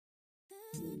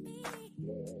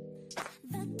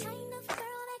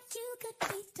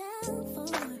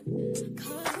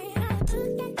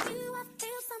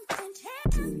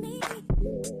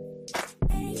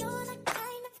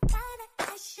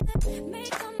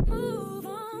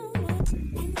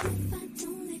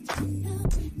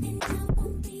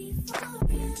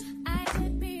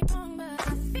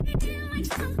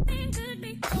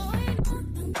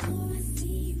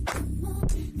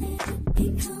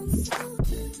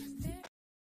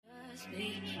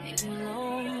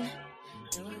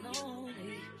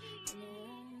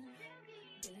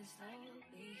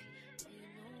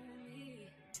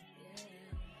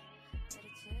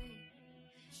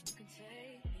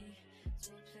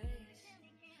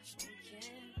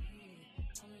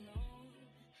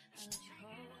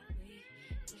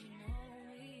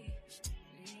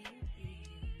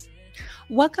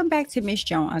Welcome back to Miss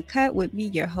Joan Uncut with me,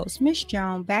 your host, Miss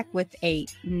Joan, back with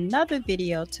another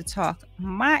video to talk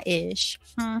my ish.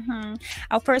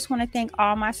 I first want to thank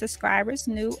all my subscribers,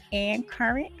 new and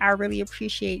current. I really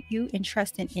appreciate you and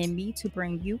trusting in me to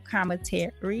bring you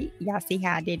commentary. Y'all see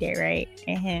how I did that, right?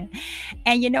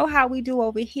 And you know how we do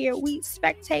over here. We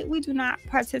spectate. We do not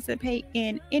participate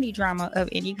in any drama of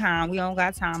any kind. We don't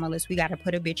got time unless we got to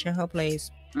put a bitch in her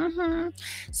place.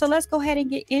 So let's go ahead and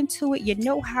get into it. You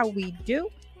know how we do,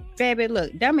 baby.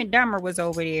 Look, Dumb and Dumber was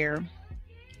over there.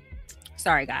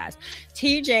 Sorry guys,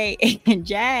 TJ and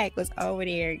Jag was over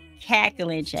there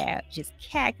cackling, child, just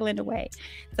cackling away.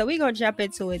 So we gonna jump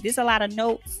into it. There's a lot of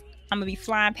notes. I'm gonna be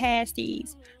flying past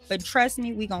these, but trust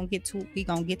me, we gonna get to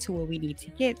what we need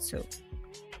to get to.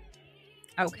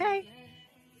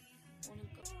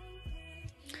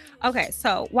 Okay,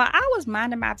 so while I was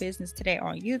minding my business today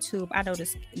on YouTube, I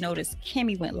noticed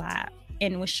Kimmie went live.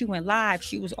 And when she went live,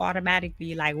 she was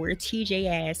automatically like, where TJ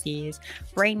ass is,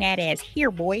 bring that ass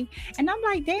here, boy. And I'm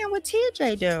like, damn, what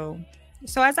TJ do?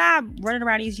 So as I'm running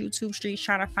around these YouTube streets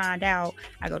trying to find out,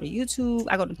 I go to YouTube,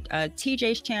 I go to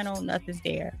TJ's channel, nothing's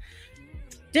there.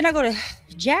 Then I go to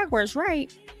Jaguar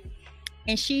Wright,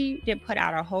 and she did put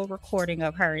out a whole recording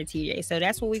of her and TJ. So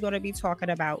that's what we're going to be talking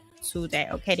about today.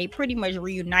 Okay, they pretty much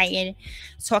reuniting,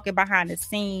 talking behind the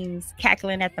scenes,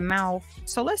 cackling at the mouth.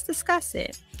 So let's discuss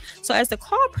it. So as the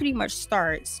call pretty much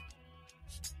starts,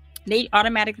 they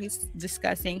automatically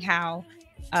discussing how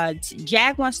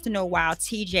Jag wants to know why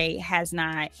TJ has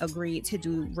not agreed to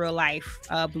do real life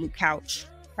blue couch,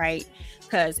 right?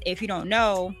 Because if you don't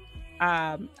know,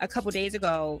 a couple days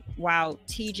ago, while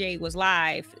TJ was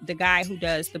live, the guy who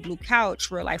does the blue couch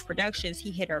real life productions,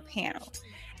 he hit her panel.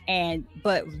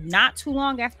 But not too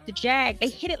long after the Jag, they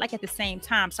hit it like at the same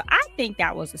time. So I think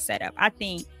that was a setup. I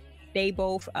think they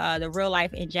both, the real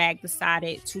life and Jag,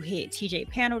 decided to hit TJ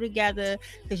panel together,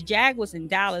 because Jag was in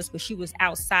Dallas, but she was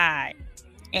outside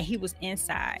and he was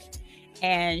inside.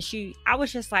 And I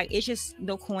was just like, it's just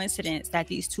no coincidence that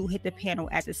these two hit the panel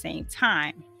at the same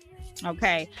time.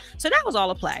 Okay, so that was all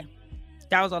a play.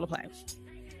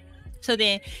 So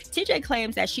then TJ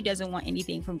claims that she doesn't want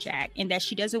anything from Jag and that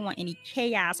she doesn't want any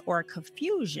chaos or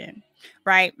confusion,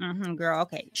 right? Girl,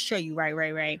 okay, sure, you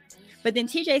right. But then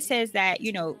TJ says that,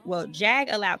 well, Jag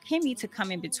allowed Kimmie to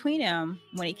come in between them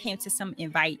when it came to some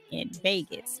invite in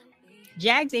Vegas.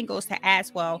 Jag then goes to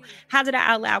ask, well, how did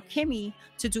I allow Kimmie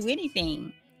to do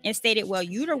anything? And stated, well,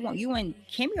 you and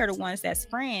Kimmie are the ones that's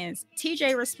friends.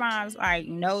 TJ responds like,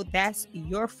 no, that's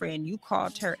your friend. You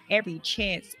called her every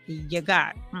chance you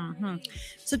got.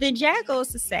 So then Jag goes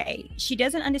to say she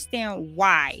doesn't understand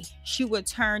why she would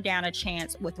turn down a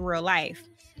chance with real life.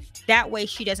 That way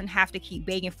she doesn't have to keep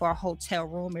begging for a hotel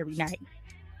room every night.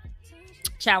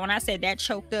 Child, when I said that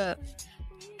choked up,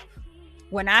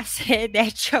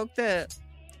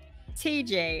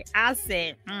 TJ, I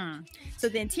said, So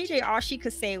then TJ, all she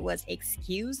could say was,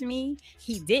 excuse me,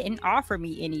 he didn't offer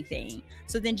me anything.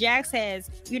 So then Jag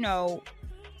says, when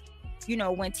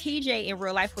TJ in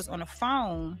real life was on the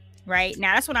phone, right?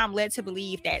 Now that's what I'm led to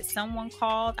believe, that someone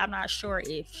called. I'm not sure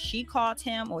if she called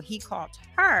him or he called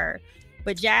her,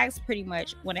 but Jags pretty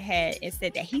much went ahead and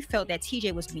said that he felt that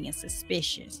TJ was being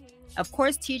suspicious. Of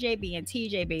course, TJ being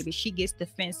TJ, baby, she gets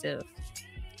defensive,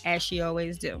 as she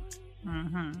always do.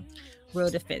 Real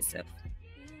defensive.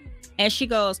 And she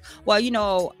goes, well,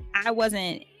 I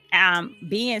wasn't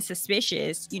being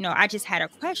suspicious, I just had a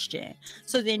question.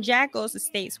 So then Jack goes to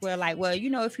states where like, well,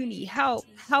 if you need help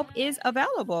is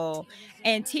available.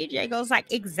 And TJ goes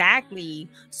like, exactly.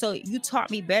 So you taught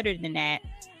me better than that.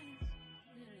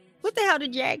 What the hell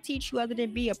did Jack teach you other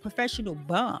than be a professional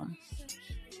bum?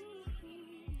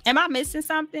 Am I missing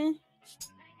something?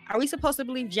 Are we supposed to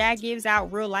believe Jag gives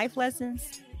out real life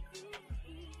lessons?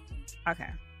 Okay.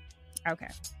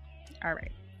 All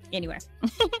right. Anyway,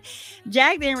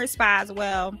 Jag then responds,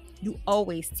 well, you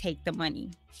always take the money.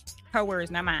 Her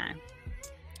words, not mine.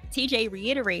 TJ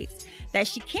reiterates that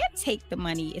she can't take the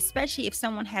money, especially if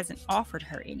someone hasn't offered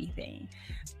her anything.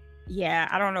 Yeah,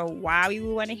 I don't know why we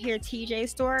would want to hear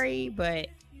TJ's story, but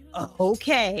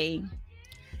okay.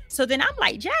 So then I'm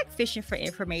like, Jag fishing for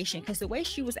information, because the way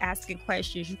she was asking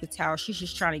questions, you could tell she's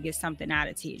just trying to get something out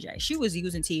of TJ. She was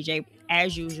using TJ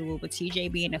as usual, but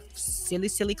TJ being a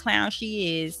silly clown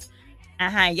she is.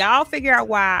 Y'all figure out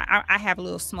why I have a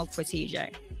little smoke for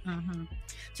TJ.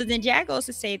 So then Jag goes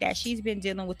to say that she's been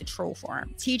dealing with the troll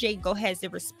farm. TJ has the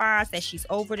response that she's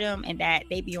over them and that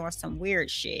they be on some weird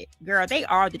shit. Girl, they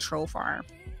are the troll farm,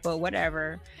 but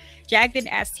whatever. Jag then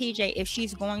asks TJ if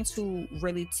she's going to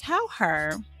really tell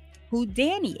her who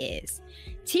Danny is.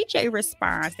 TJ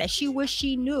responds that she wish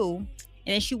she knew, and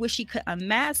then she wish she could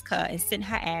unmask her and send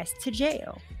her ass to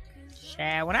jail.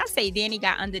 Child, when I say Danny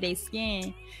got under their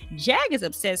skin, Jag is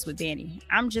obsessed with Danny.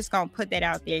 I'm just gonna put that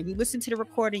out there. If you listen to the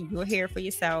recording, you'll hear it for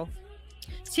yourself.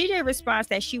 TJ responds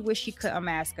that she wished she could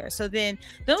unmask her. So then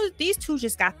these two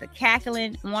just got the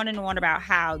cackling on and on about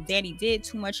how Danny did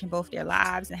too much in both their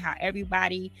lives and how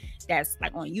everybody that's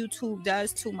like on YouTube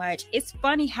does too much. It's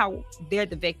funny how they're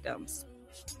the victims.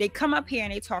 They come up here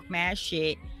and they talk mad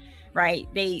shit, right?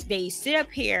 They sit up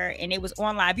here and it was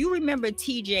on live. You remember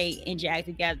TJ and Jag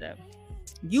together.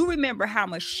 You remember how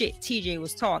much shit TJ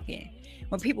was talking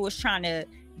when people was trying to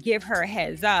give her a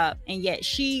heads up, and yet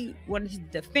she wanted to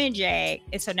defend Jag,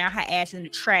 and so now her ass in the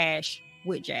trash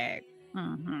with Jag.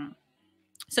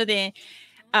 So then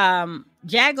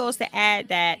Jag goes to add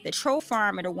that the troll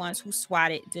farm are the ones who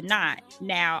swatted denied.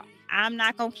 Now I'm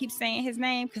not gonna keep saying his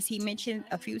name because he mentioned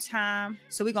a few times,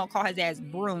 so we're gonna call his ass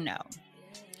Bruno.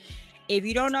 If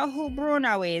you don't know who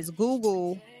Bruno is,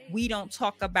 Google "We Don't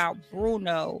Talk About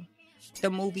Bruno," the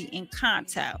movie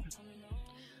Encanto.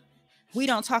 We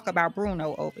don't talk about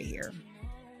Bruno over here.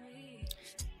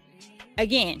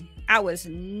 Again, I was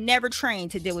never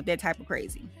trained to deal with that type of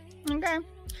crazy. Okay.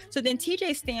 So then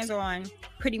TJ stands on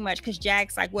pretty much, because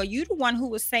Jag's like, well, you the one who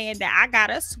was saying that I got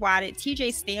us swatted.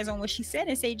 TJ stands on what she said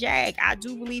and say, Jag, I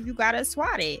do believe you got us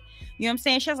swatted. You know what I'm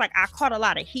saying? She was like, I caught a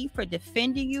lot of heat for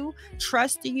defending you,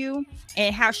 trusting you,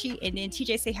 and then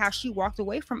TJ say how she walked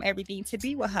away from everything to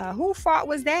be with her. Who fault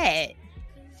was that?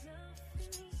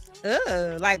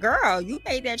 Like, girl, you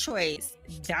made that choice,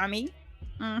 dummy.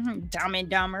 Dumb and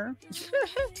dumber.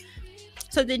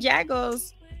 So then Jag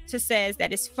goes to says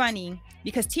that it's funny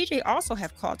because TJ also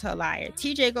have called her a liar.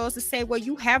 TJ goes to say, well,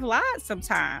 you have lied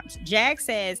sometimes. Jag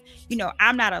says, you know,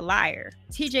 I'm not a liar.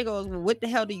 TJ goes, well, what the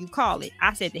hell do you call it?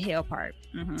 I said the hell part.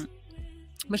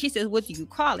 But she says, what do you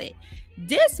call it?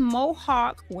 This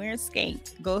mohawk wearing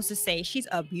skank goes to say she's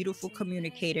a beautiful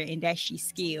communicator and that she's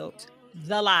skilled.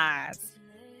 The lies.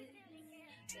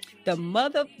 The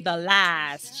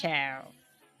lies, child.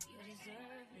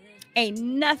 Ain't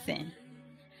nothing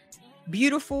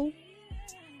beautiful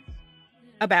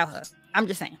about her. I'm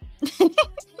just saying.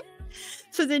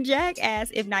 So then Jag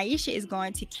asks if Nyesha is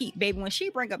going to keep. Baby, when she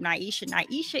bring up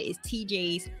Nyesha is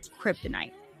TJ's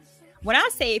kryptonite. When I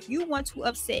say if you want to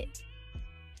upset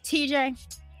TJ,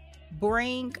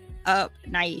 bring up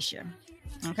Nyesha.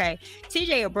 Okay.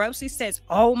 TJ abruptly says,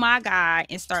 oh my God,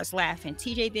 and starts laughing.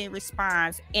 TJ then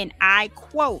responds, and I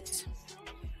quote,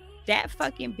 that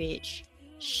fucking bitch.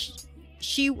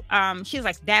 She was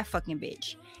like, that fucking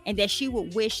bitch. And that she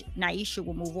would wish Nyesha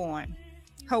would move on.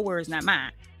 Her words, not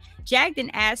mine. Jag then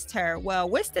asked her, well,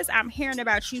 what's this I'm hearing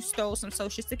about you stole some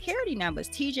social security numbers?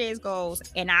 TJ's goes,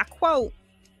 and I quote,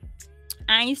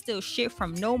 I ain't steal shit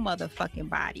from no motherfucking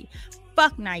body.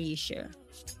 Fuck Nyesha.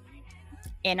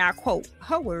 And I quote,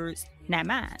 her words, not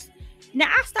mine. Now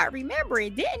I start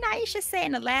remembering, didn't Nyesha say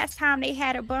in the last time they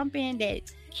had a bump in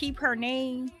that keep her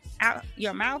name out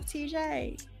your mouth,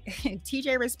 TJ?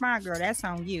 TJ respond, girl, that's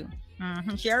on you.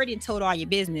 She already told all your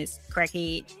business,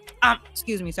 crackhead.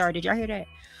 Excuse me, sorry, did y'all hear that?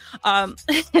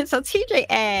 So TJ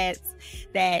adds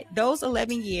that those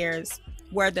 11 years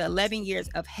were the 11 years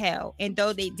of hell. And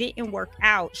though they didn't work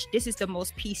out, this is the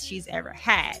most peace she's ever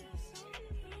had.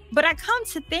 But I come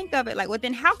to think of it like, well,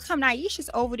 then how come Nyesha's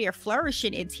over there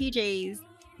flourishing and TJ's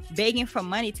begging for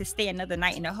money to stay another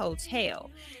night in a hotel?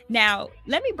 Now,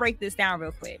 let me break this down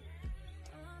real quick.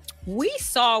 We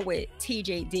saw what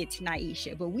TJ did to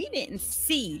Nyesha, but we didn't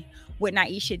see what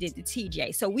Nyesha did to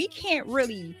TJ. So we can't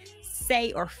really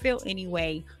say or feel any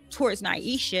way towards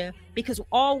Nyesha because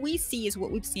all we see is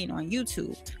what we've seen on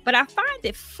YouTube. But I find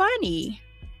it funny.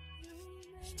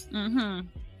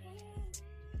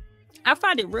 I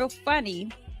find it real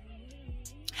funny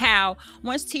how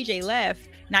once TJ left,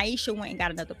 Nyesha went and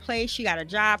got another place. She got a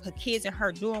job. Her kids and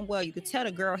her doing well. You could tell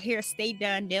the girl hair stay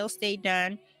done. Nails stay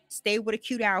done. Stay with a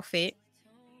cute outfit.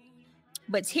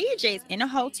 But TJ's in a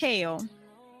hotel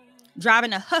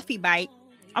driving a huffy bike.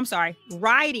 I'm sorry,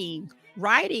 riding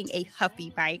a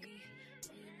huffy bike.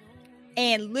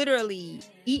 And literally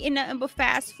eating nothing but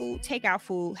fast food, takeout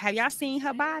food. Have y'all seen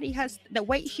her body? The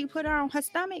weight she put on her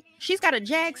stomach? She's got a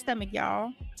Jag stomach,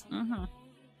 y'all.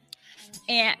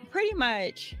 And pretty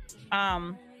much,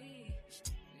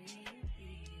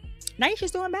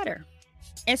 Nyesha's doing better.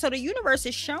 And so the universe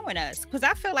is showing us. Because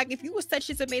I feel like if you were such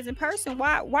an amazing person,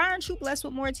 why aren't you blessed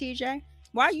with more, TJ?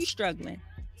 Why are you struggling?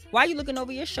 Why are you looking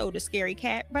over your shoulder, scary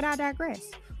cat? But I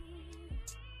digress.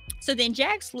 So then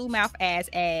Jag slew mouth ass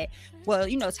at, well,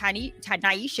 you know,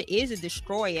 Nyesha is a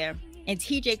destroyer. And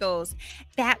TJ goes,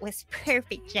 that was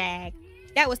perfect, Jag.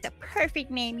 That was the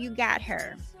perfect name. You got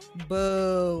her.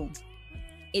 Boom.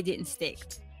 It didn't stick.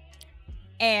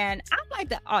 And I'm like,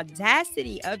 the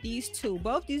audacity of these two,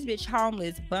 both these bitch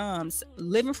homeless bums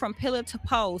living from pillar to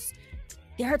post.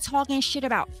 They're talking shit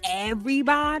about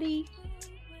everybody.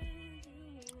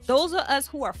 Those are us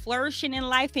who are flourishing in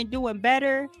life and doing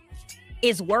better.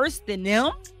 Is worse than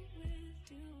them.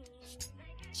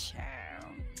 Child.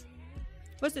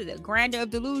 What's it? The grandeur of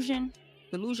delusion?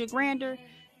 Delusion grandeur?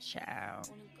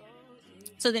 Child.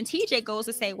 So then TJ goes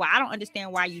to say, well, I don't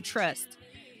understand why you trust.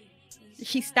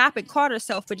 She stopped and caught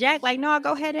herself. But Jag like, no,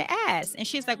 go ahead and ask. And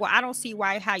she's like, well, I don't see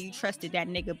how you trusted that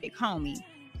nigga big homie.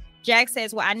 Jag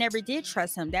says, well, I never did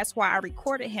trust him. That's why I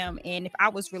recorded him. And if I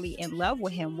was really in love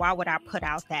with him, why would I put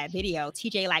out that video?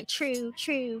 TJ like, true.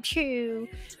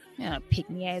 Pick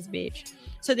me ass bitch.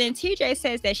 So then TJ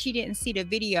says that she didn't see the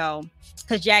video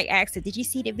because Jag asked her, did you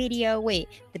see the video with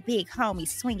the big homie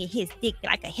swinging his dick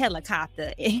like a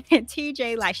helicopter? And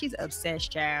TJ like, she's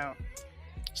obsessed, child.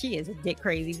 She is a dick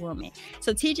crazy woman.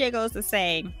 So TJ goes to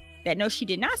say that no, she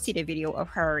did not see the video of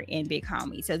her and big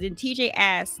homie. So then TJ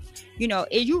asks, you know,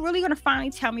 are you really going to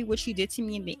finally tell me what you did to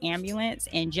me in the ambulance?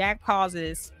 And Jag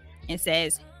pauses and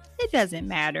says, it doesn't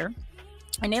matter.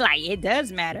 And they're like, it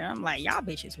does matter. I'm like, y'all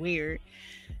bitches weird.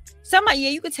 So I'm like, yeah,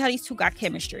 you could tell these two got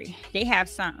chemistry. They have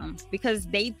something because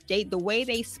they the way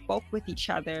they spoke with each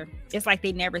other, it's like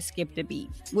they never skipped a beat,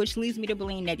 which leads me to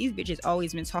believe that these bitches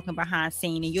always been talking behind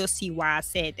scene, and you'll see why I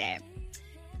said that.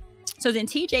 So then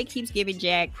TJ keeps giving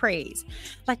Jag praise.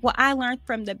 Like, well, I learned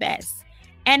from the best.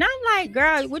 And I'm like,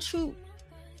 girl, what you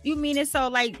mean it so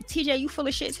like, TJ, you full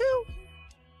of shit too?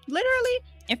 Literally.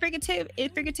 And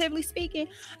figuratively speaking,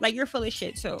 like you're full of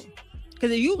shit too.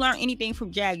 Because if you learn anything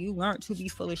from Jag, you learn to be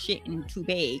full of shit and to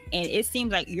beg. And it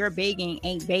seems like your begging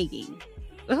ain't begging.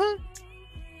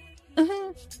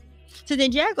 So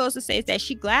then Jag goes to say that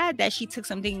she's glad that she took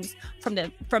some things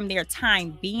from their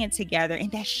time being together,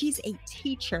 and that she's a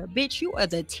teacher. Bitch, you are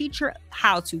the teacher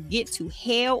how to get to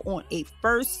hell on a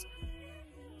first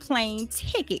plane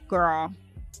ticket, girl.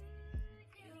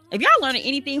 If y'all learning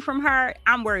anything from her,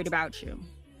 I'm worried about you.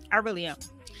 I really am.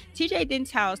 TJ then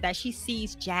tells that she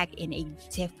sees Jag in a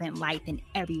different light than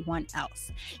everyone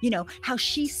else. You know, how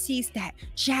she sees that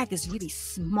Jag is really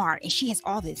smart and she has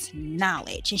all this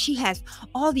knowledge and she has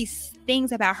all these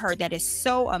things about her that is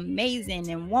so amazing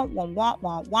and want.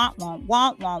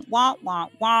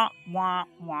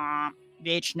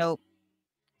 Bitch, nope.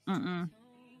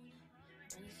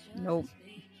 Nope.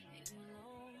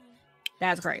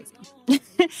 That's crazy.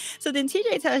 So then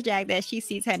TJ tells Jag that she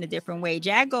sees her in a different way.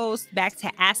 Jag goes back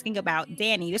to asking about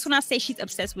Danny. This when I say she's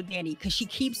obsessed with Danny, because she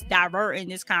keeps diverting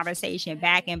this conversation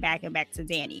back and back to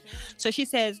Danny. So she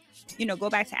says, you know,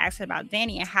 go back to asking about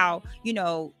Danny and how, you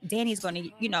know, Danny's going to,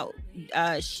 you know,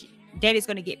 Danny's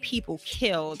going to get people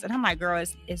killed. And I'm like, girl,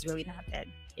 it's really not that.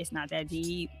 It's not that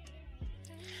deep.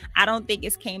 I don't think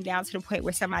it's came down to the point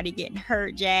where somebody getting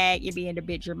hurt, Jag. You're being a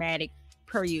bit dramatic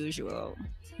per usual.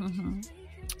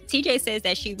 TJ says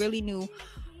that she really knew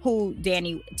who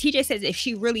Danny. TJ says if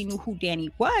she really knew who Danny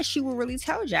was, she would really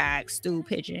tell Jag. Stool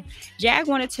pigeon. Jag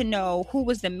wanted to know who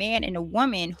was the man and the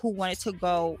woman who wanted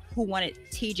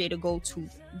TJ to go to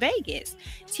Vegas.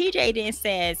 TJ then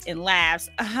says and laughs,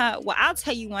 well, I'll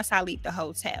tell you once I leave the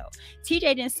hotel.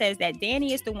 TJ then says that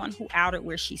Danny is the one who outed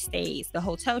where she stays, the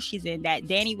hotel she's in, that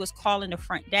Danny was calling the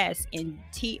front desk and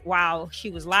while she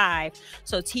was live.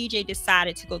 So TJ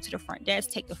decided to go to the front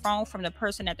desk, take the phone from the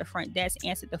person at the front desk,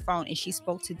 answered the phone, and she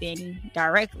spoke to Danny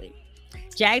directly.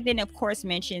 Jag then of course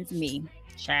mentions me.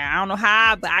 I don't know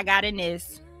how, but I got in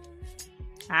this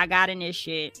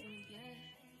shit.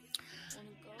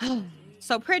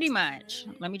 So pretty much,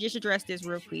 let me just address this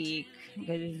real quick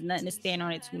because there's nothing to stand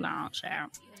on it too long,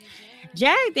 child.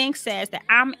 Jag then says that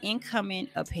I'm incoming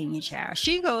opinion, child.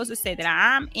 She goes to say that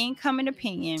I'm incoming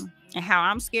opinion and how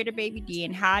I'm scared of Baby D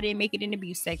and how I didn't make it in the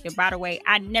beef sector. By the way,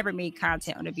 I never made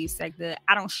content on the beef sector.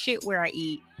 I don't shit where I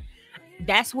eat.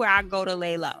 That's where I go to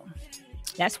lay low.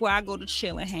 That's where I go to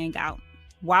chill and hang out.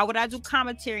 Why would I do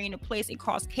commentary in a place it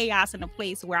causes chaos in a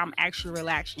place where I'm actually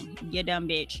relaxing? You dumb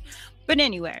bitch. But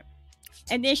anyway.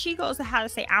 And then she goes to how to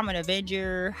say I'm an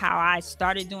Avenger, how I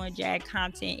started doing Jag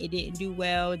content. It didn't do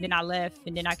well. And then I left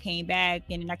and then I came back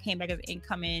and then I came back as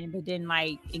incoming, but then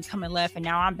like incoming left and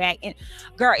now I'm back. And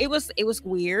girl, it was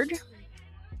weird.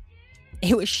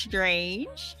 It was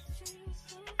strange.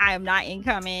 I am not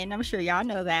incoming. I'm sure y'all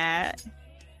know that.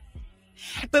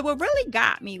 But what really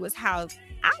got me was how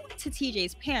I went to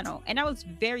TJ's panel and I was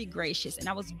very gracious and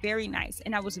I was very nice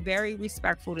and I was very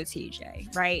respectful to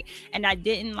TJ, right? And I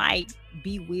didn't like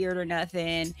be weird or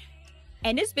nothing.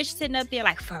 And this bitch sitting up there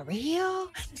like, for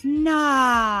real?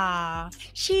 Nah,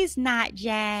 she's not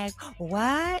Jag.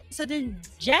 What? So then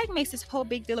Jag makes this whole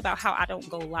big deal about how I don't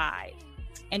go live.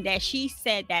 And that she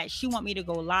said that she want me to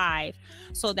go live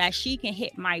so that she can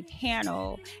hit my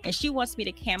panel and she wants me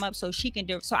to cam up so she can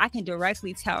so I can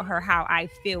directly tell her how I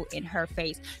feel in her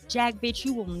face. Jag, bitch,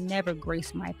 you will never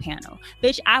grace my panel.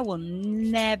 Bitch, I will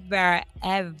never,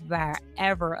 ever,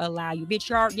 ever allow you. Bitch,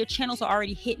 your channels are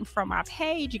already hitting from my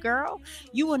page, girl.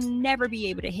 You will never be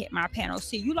able to hit my panel.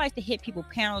 See, you like to hit people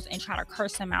panels and try to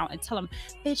curse them out and tell them,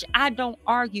 bitch, I don't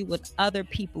argue with other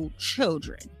people's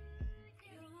children.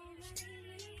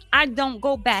 I don't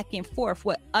go back and forth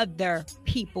with other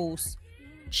people's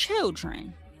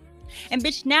children. And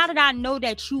bitch, now that I know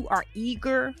that you are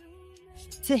eager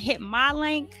to hit my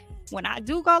link when I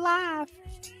do go live,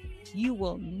 you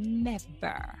will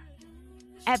never,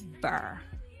 ever,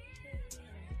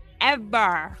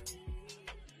 ever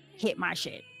hit my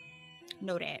shit.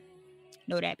 Know that.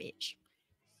 Know that, bitch.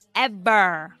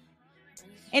 Ever.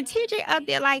 And TJ up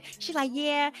there like, she's like,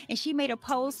 yeah. And she made a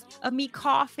post of me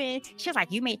coughing. She was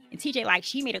like, and TJ like,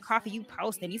 she made a cough of you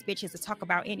posting. These bitches will talk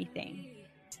about anything.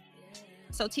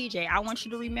 So TJ, I want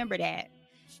you to remember that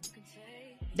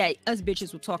us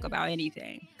bitches will talk about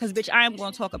anything. Because bitch, I am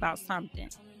going to talk about something.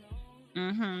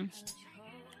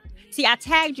 See, I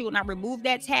tagged you and I removed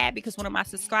that tag because one of my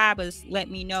subscribers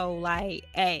let me know like,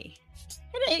 hey,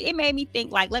 it made me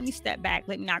think like, let me step back.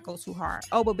 Let me not go too hard.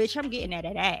 Oh, but bitch, I'm getting at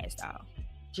that ass though.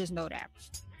 Just know that.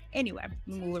 Anyway,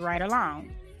 moving right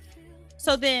along.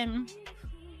 So then,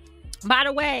 by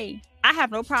the way, I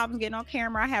have no problems getting on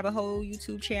camera. I have a whole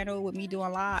YouTube channel with me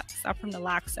doing locks. I'm from the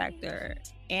lock sector.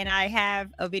 And I have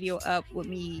a video up with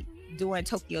me doing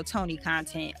Tokyo Tony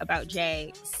content about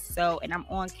Jags. So, and I'm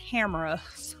on camera.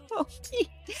 So,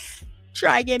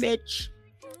 try again, bitch.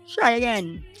 Try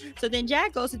again. So then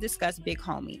Jag goes to discuss Big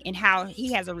Homie and how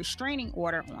he has a restraining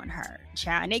order on her,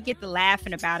 child. And they get to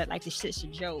laughing about it like the shit's a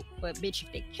joke. But bitch,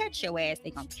 if they catch your ass, they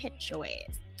gonna catch your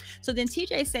ass. So then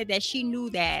TJ said that she knew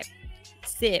that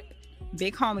Sip,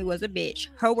 Big Homie, was a bitch.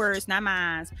 Her words, not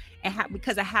mine. And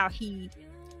because of how he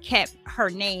kept her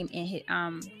name in his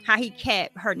how he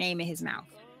kept her name in his mouth.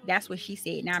 That's what she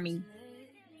said. Now I mean,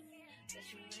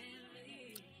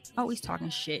 always talking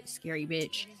shit, scary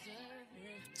bitch.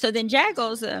 So then Jag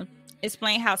goes to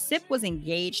explain how Sip was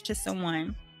engaged to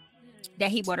someone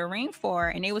that he bought a ring for,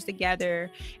 and they was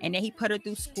together, and then he put her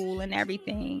through school and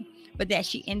everything, but that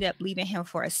she ended up leaving him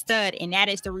for a stud, and that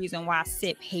is the reason why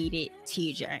Sip hated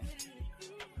TJ.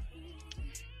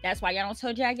 That's why y'all don't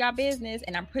tell Jag y'all business,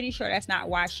 and I'm pretty sure that's not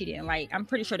why she didn't like. I'm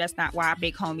pretty sure that's not why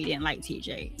Big Homie didn't like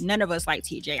TJ. None of us like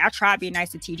TJ. I tried being nice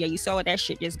to TJ. You saw what that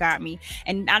shit just got me.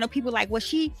 And I know people like, well,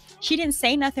 she didn't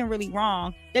say nothing really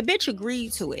wrong. The bitch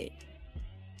agreed to it.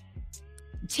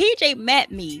 TJ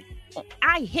met me.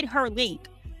 I hit her link.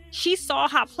 She saw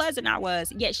how pleasant I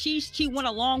was. Yet she went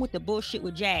along with the bullshit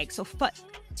with Jag. So fuck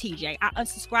TJ. I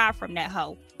unsubscribed from that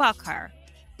hoe. Fuck her.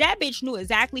 That bitch knew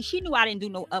exactly. She knew I didn't do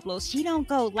no uploads. She don't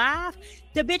go live.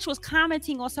 The bitch was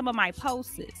commenting on some of my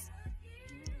posts.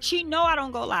 She know I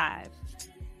don't go live.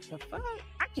 The fuck?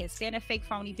 I can't stand a fake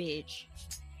phony bitch.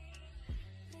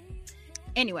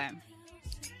 Anyway.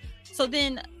 So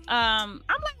then I'm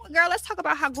like, well, girl, let's talk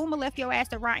about how Goomba left your ass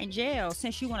to rot in jail.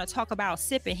 Since you want to talk about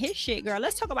sipping his shit, girl,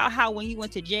 let's talk about how when you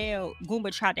went to jail,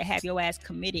 Goomba tried to have your ass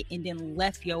committed and then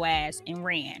left your ass and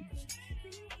ran.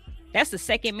 That's the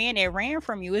second man that ran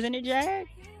from you, isn't it, Jag?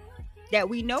 That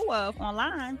we know of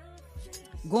online.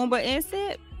 Goomba and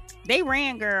Sip, they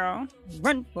ran, girl.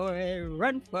 Run for it,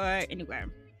 run for it. Anyway.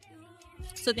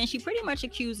 So then she pretty much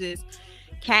accuses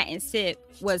Cat and Sip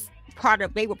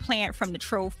they were planned from the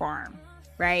troll farm,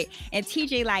 right? And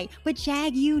TJ like, but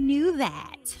Jag, you knew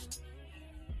that.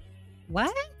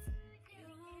 What?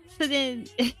 So then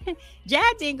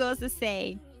Jag then goes to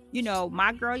say, you know,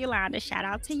 my girl Yolanda, shout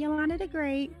out to Yolanda the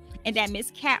Great. and that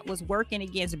Miss Cat was working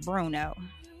against Bruno.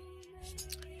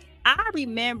 I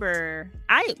remember,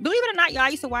 believe it or not, y'all, I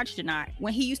used to watch tonight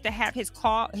when he used to have his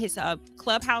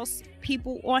clubhouse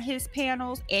people on his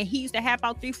panels, and he used to have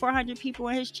about 300-400 people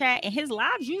in his chat, and his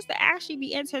lives used to actually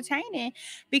be entertaining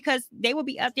because they would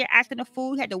be up there acting a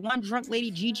fool. He had the one drunk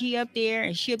lady Gigi up there,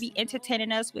 and she'll be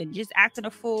entertaining us with just acting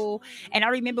a fool. And I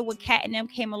remember when Kat and them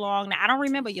came along. Now I don't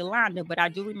remember Yolanda, but I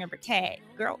do remember Kat.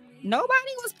 Girl,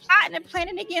 nobody was plotting and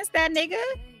planning against that nigga.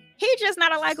 He's just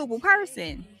not a likable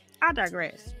person. I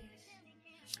digress.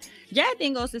 Jack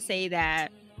then goes to say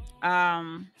that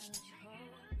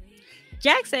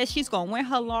Jack says she's going to win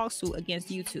her lawsuit against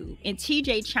YouTube. And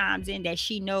TJ chimes in that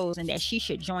she knows and that she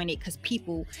should join it because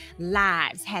people's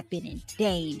lives have been in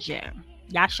danger.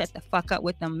 Y'all shut the fuck up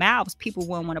with them mouths. People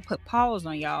wouldn't want to put paws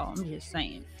on y'all. I'm just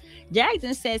saying. Jack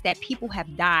then says that people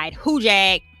have died. Who,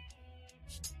 Jack?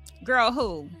 Girl,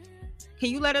 who? Can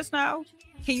you let us know?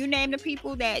 Can you name the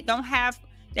people that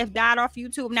that died off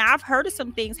YouTube? Now, I've heard of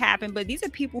some things happen, but these are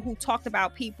people who talked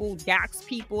about people, doxed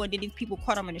people, and then these people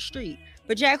caught them in the street.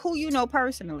 But Jack, who you know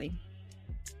personally?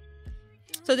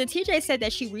 So then TJ said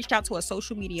that she reached out to a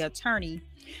social media attorney,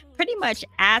 pretty much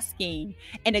asking,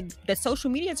 and the social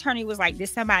media attorney was like, did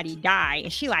somebody die?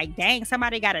 And she like, dang,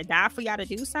 somebody gotta die for y'all to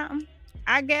do something?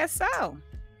 I guess so.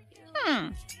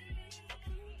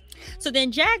 So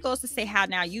then Jack goes to say how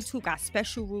now YouTube got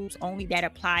special rules only that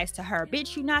applies to her.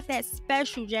 Bitch, you not that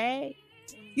special, Jack.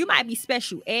 You might be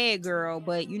special ed, girl,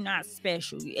 but you're not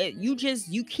special. You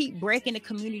keep breaking the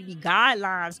community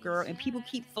guidelines, girl, and people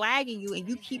keep flagging you, and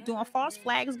you keep doing false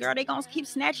flags, girl. They gonna keep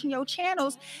snatching your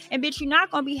channels, and bitch, you're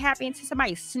not gonna be happy until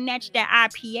somebody snatch that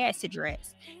IPS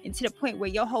address, and to the point where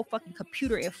your whole fucking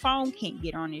computer and phone can't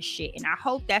get on this shit. And I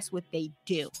hope that's what they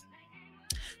do.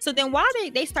 So then while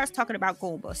they start talking about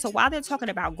Goomba, so while they're talking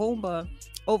about Goomba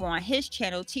over on his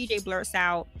channel, TJ blurts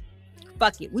out,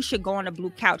 fuck it, we should go on the blue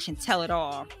couch and tell it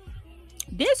all.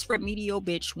 This remedial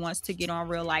bitch wants to get on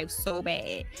Real Life so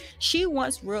bad. She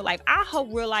wants Real Life. I hope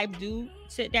Real Life do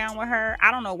sit down with her.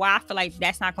 I don't know why I feel like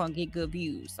that's not going to get good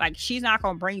views. Like, she's not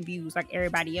going to bring views like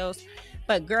everybody else.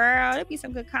 But girl, there'll be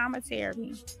some good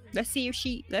commentary. Let's see.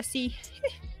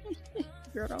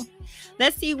 Girl,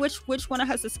 let's see which one of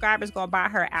her subscribers gonna buy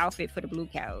her outfit for the blue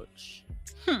couch.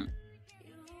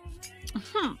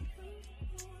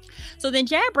 So then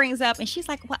Jad brings up, and she's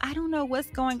like, well, I don't know what's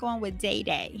going on with Day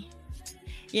Day,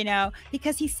 you know,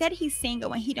 because he said he's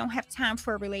single and he don't have time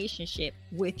for a relationship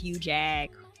with you, Jag.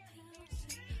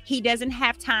 He doesn't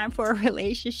have time for a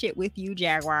relationship with you,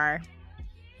 Jaguar.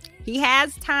 He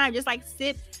has time, just like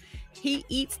Sip. He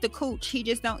eats the cooch. He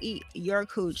just don't eat your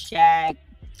cooch, Jag.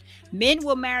 Men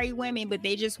will marry women, but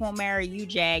they just won't marry you,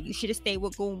 Jag. You should have stayed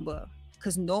with Goomba,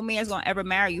 because no man's gonna ever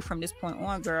marry you from this point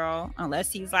on, girl, unless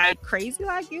he's like crazy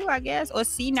like you, I guess, or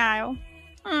senile.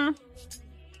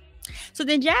 So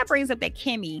then Jad brings up that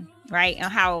Kimmie, right,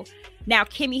 and how now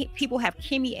people have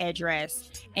Kimmie address,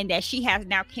 and that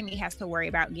Kimmie has to worry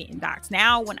about getting doxxed.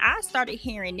 Now, when I started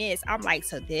hearing this, I'm like,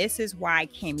 so this is why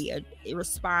Kimmie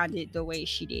responded the way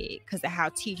she did, because of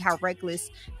how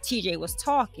reckless TJ was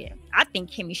talking. I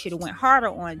think Kimmie should have went harder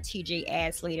on TJ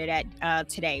ass later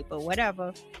today, but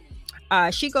whatever.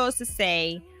 TJ goes to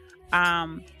say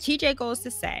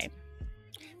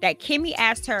that Kimmie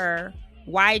asked her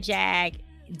why Jag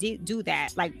do that,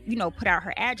 like, you know, put out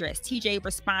her address. TJ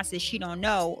responds that she don't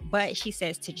know, but she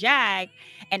says to Jag,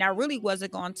 and I really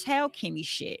wasn't gonna tell Kimmie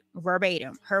shit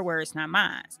verbatim, her words, not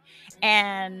mine,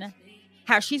 and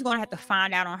how she's gonna have to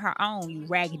find out on her own, you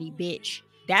raggedy bitch.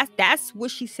 That's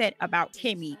what she said about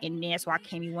Kimmie, and that's why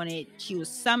she was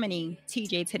summoning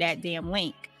TJ to that damn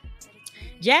link.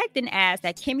 Jag then asked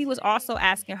that Kimmie was also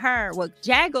asking her, well,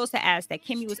 Jag goes to ask that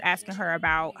Kimmie was asking her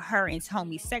about her and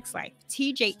homie's sex life.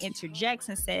 TJ interjects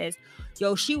and says,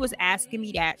 yo, she was asking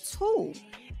me that too,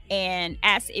 and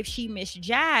asked if she missed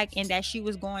Jag and that she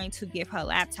was going to give her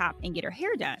laptop and get her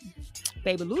hair done.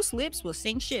 Baby, loose lips will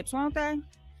sink ships, won't they?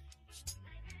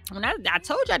 When I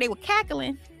told y'all they were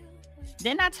cackling.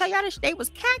 Didn't I tell y'all that they was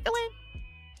cackling?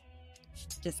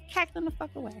 Just cackling the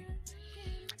fuck away.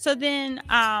 So then,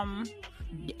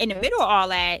 in the middle of all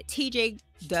that, TJ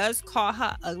does call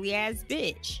her ugly ass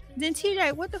bitch. Then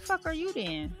TJ, what the fuck are you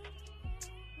then?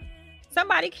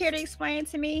 Somebody care to explain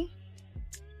to me?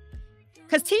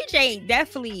 Because TJ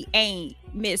definitely ain't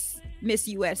Miss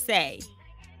USA.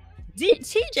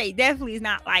 TJ definitely is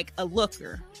not like a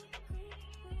looker.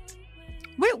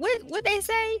 What they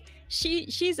say?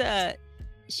 She's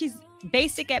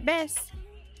basic at best.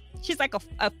 She's like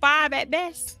a 5 at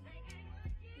best.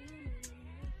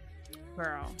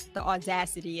 Girl, the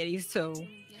audacity of these two.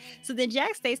 So then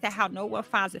Jack states that how no one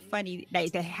finds it funny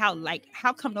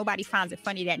how come nobody finds it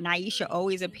funny that Nyesha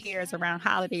always appears around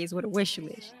holidays with a wish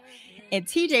list. And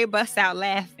TJ busts out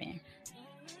laughing.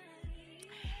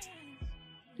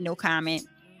 No comment.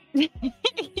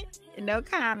 No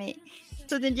comment.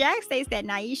 So then Jack states that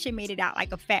Nyesha made it out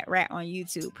like a fat rat on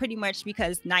YouTube, pretty much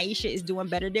because Nyesha is doing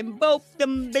better than both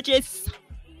them bitches.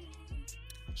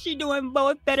 She doing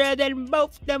both better than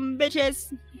both them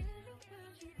bitches.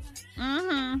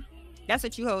 That's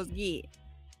what you hoes get.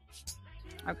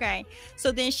 Okay,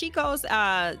 so then she goes,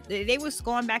 they was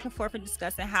going back and forth and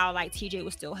discussing how like TJ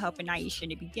was still helping Nyesha in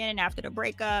the beginning after the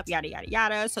breakup, yada yada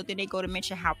yada. So then they go to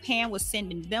mention how Pam was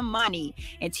sending them money,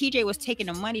 and TJ was taking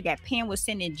the money that Pam was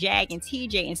sending Jag and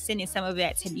TJ and sending some of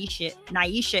that to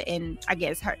Nyesha and I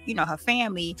guess her, you know, her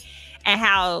family. And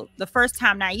how the first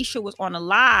time Nyesha was on a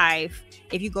live,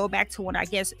 if you go back to when I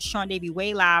guess Sean Davy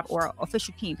Way live or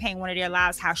Official King Pain, one of their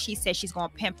lives, how she said she's gonna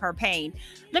pimp her pain.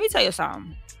 Let me tell you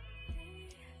something.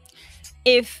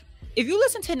 If you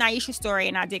listen to Nyesha's story,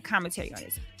 and I did commentary on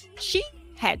this, she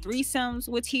had threesomes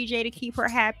with TJ to keep her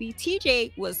happy.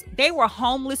 They were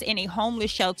homeless in a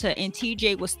homeless shelter, and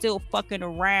TJ was still fucking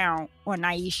around on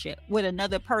Nyesha with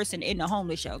another person in the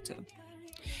homeless shelter.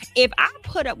 If I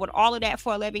put up with all of that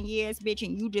for 11 years, bitch,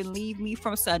 and you didn't leave me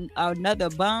from another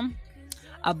bum,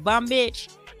 a bum bitch,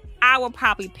 I would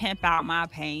probably pimp out my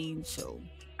pain too.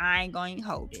 I ain't going to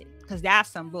hold it, because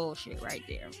that's some bullshit right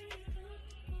there.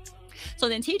 So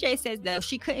then TJ says that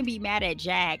she couldn't be mad at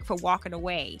Jag for walking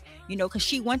away, you know,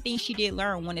 because one thing she did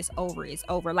learn, when it's over, it's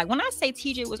over. Like when I say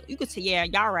TJ was, you could say, yeah,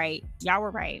 y'all right. Y'all were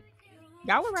right.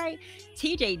 Y'all were right.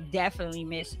 TJ definitely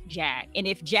missed Jag. And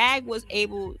if Jag was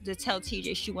able to tell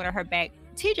TJ she wanted her back,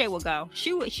 TJ would go.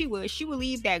 She would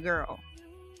leave that girl.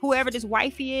 Whoever this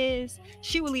wifey is,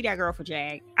 she would leave that girl for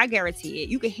Jag. I guarantee it.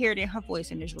 You could hear it in her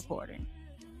voice in this recording.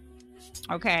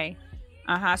 Okay.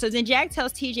 So then Jag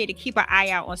tells TJ to keep an eye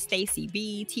out on Stacy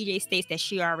B. TJ states that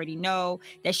she already know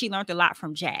that she learned a lot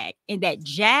from Jag, and that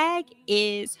Jag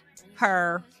is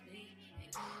her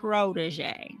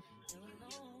protege.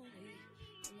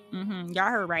 Y'all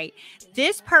heard right.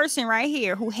 This person right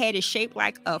here, who head is shaped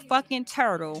like a fucking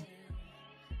turtle,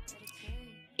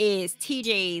 is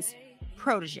TJ's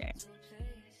protege.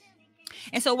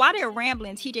 And so while they're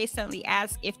rambling, TJ suddenly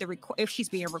asks if she's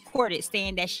being recorded,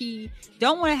 saying that she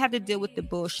don't want to have to deal with the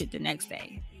bullshit the next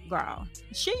day. Girl,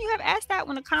 shouldn't you have asked that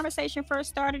when the conversation first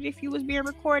started if you was being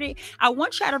recorded? I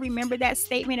want y'all to remember that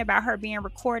statement about her being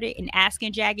recorded and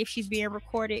asking Jag if she's being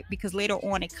recorded, because later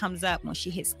on it comes up when she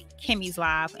hits Kimmie's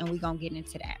live, and we're gonna get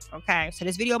into that. Okay, so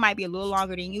this video might be a little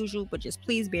longer than usual, but just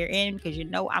please bear in, because you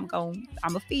know I'm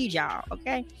gonna feed y'all.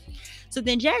 Okay, so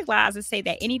then Jag lies and say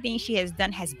that anything she has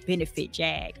done has benefit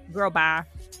Jag. Girl, bye.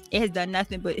 It has done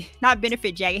nothing but not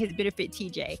benefit Jag, it has benefit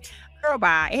TJ. Girl,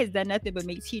 bye. It has done nothing but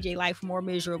make TJ life more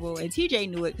miserable. And TJ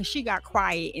knew it, because she got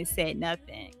quiet and said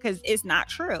nothing, because it's not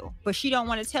true. But she don't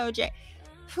want to tell Jag.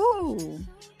 Whew.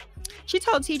 She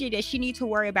told TJ that she needs to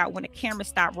worry about when the camera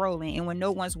stopped rolling, and when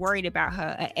no one's worried about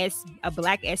her, a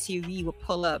black SUV will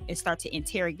pull up and start to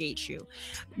interrogate you.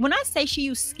 When I say she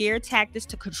used scare tactics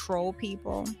to control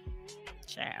people,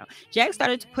 child, Jag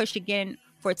started to push again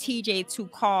for TJ to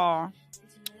call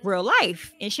real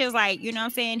life, and she was like, you know what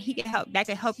I'm saying, he can help, that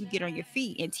can help you get on your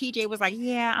feet. And TJ was like,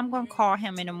 yeah, I'm gonna call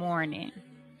him in the morning.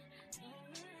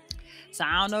 So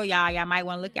I don't know, y'all might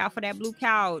want to look out for that blue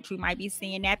couch. We might be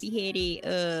seeing nappy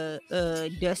headed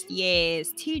dusty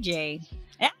ass TJ.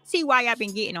 And I see why y'all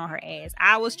been getting on her ass.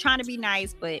 I was trying to be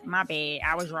nice, but my bad,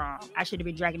 I was wrong. I should have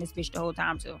been dragging this bitch the whole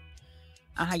time too.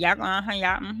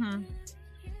 Y'all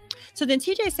So then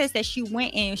TJ says that she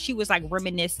went and she was like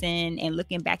reminiscing and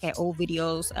looking back at old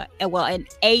videos. An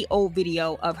old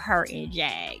video of her and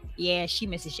Jag. Yeah, she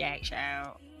misses Jag,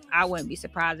 child. I wouldn't be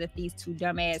surprised if these two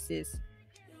dumbasses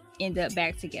end up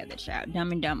back together, child.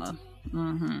 Dumb and Dumber.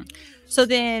 So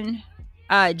then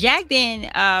Jag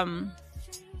and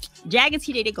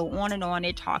TJ, they go on and on.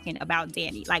 They're talking about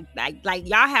Danny. Like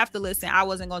y'all have to listen. I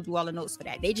wasn't gonna do all the notes for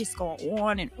that. They just go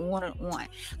on and on and on.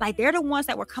 Like they're the ones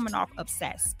that were coming off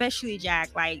obsessed, especially Jag,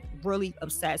 like really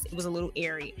obsessed. It was a little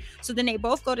airy. So then they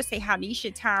both go to say how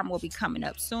Nisha time will be coming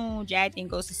up soon. Jag then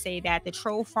goes to say that the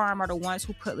troll farm are the ones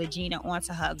who put Legina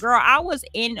onto her. Girl, I was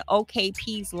in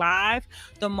OKP's live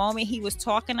the moment he was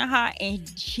talking to her,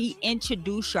 and she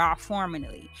introduced y'all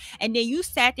formally. And then you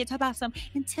sat there talking about something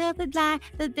until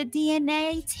the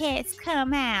DNA tests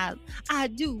come out. I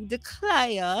do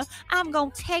declare I'm gonna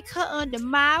take her under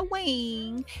my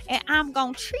wing, and I'm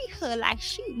gonna treat her like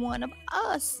she one of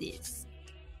us.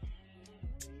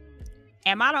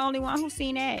 Am I the only one who's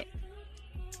seen that?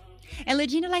 And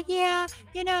Legina like, yeah,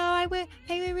 you know, I would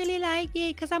really like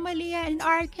it because I'm Aaliyah and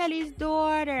R. Kelly's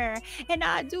daughter. And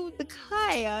I do the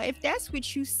Kaya. If that's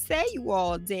what you say you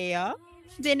all there,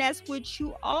 then that's what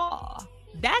you are.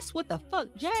 That's what the fuck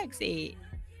Jag said.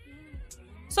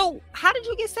 So how did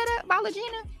you get set up by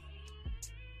Legina?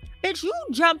 Bitch, you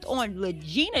jumped on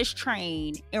Legina's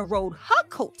train and rode her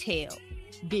coattail.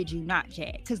 Did you not,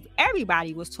 Jag? Because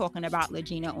everybody was talking about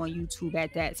Legina on YouTube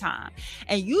at that time.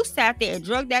 And you sat there and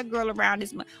drug that girl around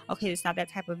this. Okay, it's not that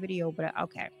type of video, but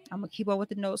okay. I'm going to keep up with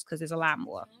the notes because there's a lot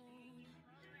more.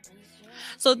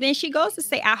 So then she goes to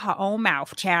say out her own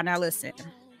mouth, child, now listen.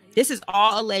 This is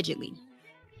all allegedly.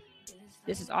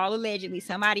 This is all allegedly.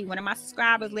 Somebody, one of my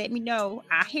subscribers, let me know.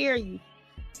 I hear you.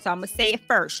 So I'm going to say it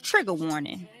first. Trigger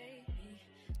warning.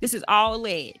 This is all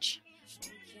alleged.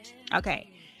 Okay.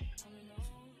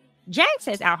 Jag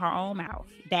says out her own mouth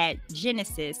that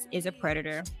Genesis is a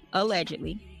predator,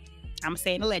 allegedly. I'm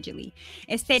saying allegedly.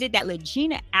 And stated that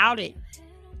Legina outed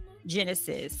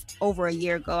Genesis over a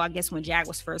year ago, I guess when Jag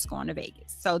was first going to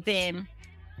Vegas. So then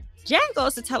Jag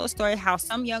goes to tell a story how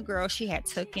some young girl she had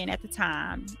took in at the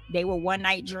time, they were one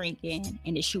night drinking,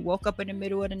 and then she woke up in the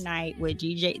middle of the night with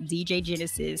DJ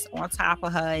Genesis on top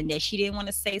of her, and that she didn't want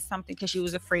to say something because she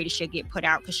was afraid she'd get put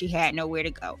out because she had nowhere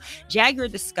to go. Jag, you're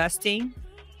disgusting.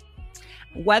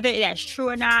 Whether that's true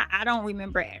or not, I don't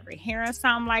remember ever hearing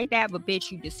something like that, but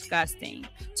bitch, you disgusting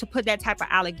to put that type of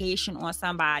allegation on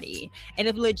somebody. And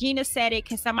if Legina said it,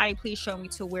 can somebody please show me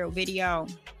to where video?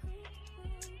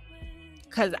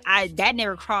 Because that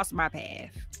never crossed my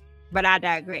path, but I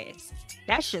digress.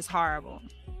 That's just horrible.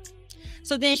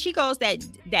 So then she goes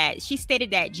that she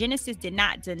stated that Genesis did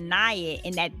not deny it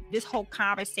and that this whole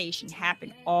conversation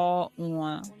happened all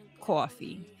on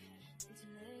coffee.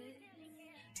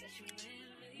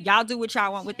 Y'all do what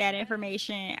y'all want with that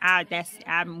information.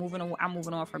 I'm moving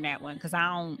on from that one because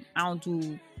I don't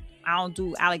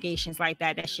do allegations like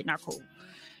that. That shit not cool.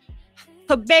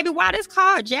 So baby, why this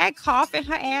call? Jag coughing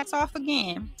her ass off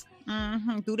again.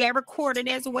 Do that recording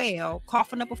as well.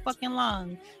 Coughing up a fucking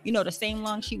lung. You know, the same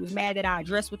lung she was mad that I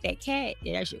addressed with that cat.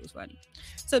 Yeah, that shit was funny.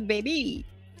 So baby,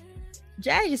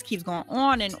 Jag just keeps going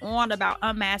on and on about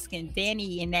unmasking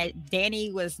Danny and that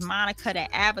Danny was Monica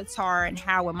the Avatar and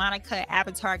how when Monica the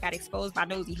Avatar got exposed by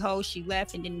Nosy Ho, she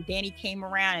left and then Danny came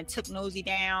around and took Nosy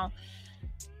down.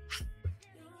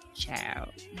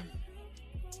 Child.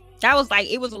 That was like,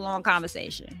 it was a long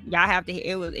conversation. Y'all have to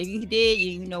hear it. Was, if you did,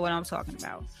 you know what I'm talking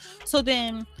about. So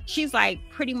then she's like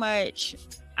pretty much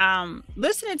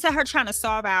listening to her trying to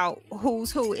solve out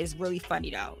who's who is really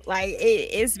funny though. Like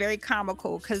it's very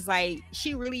comical because like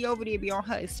she really over there be on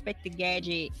her Inspector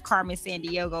Gadget, Carmen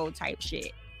Sandiego type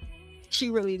shit.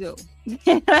 She really do.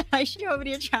 Like she over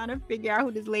there trying to figure out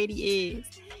who this lady is.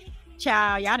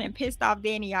 Child, y'all done pissed off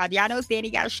Danny. Y'all know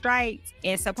Danny got striked,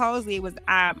 and supposedly it was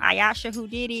Ayesha who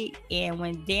did it. And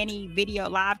when Danny video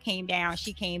live came down,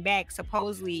 she came back.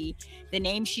 Supposedly the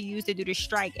name she used to do the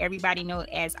strike, everybody knows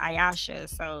as Ayesha.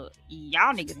 So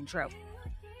y'all niggas in trouble.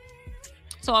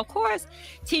 So of course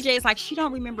TJ is like, she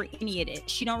don't remember any of it.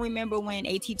 She don't remember when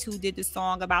AT2 did the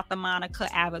song about the Monica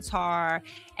Avatar.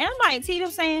 And I'm like, see what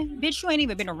I'm saying? Bitch, you ain't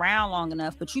even been around long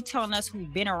enough, but you telling us who's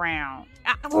been around.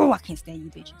 I can't stand you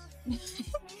bitches.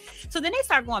 So then they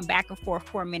start going back and forth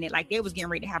for a minute, like they was getting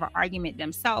ready to have an argument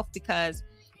themselves because,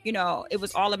 you know, it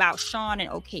was all about Sean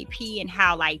and OKP and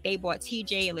how like they brought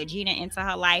TJ and Legina into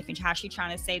her life and how she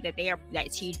trying to say that that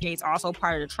TJ's also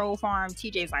part of the troll farm.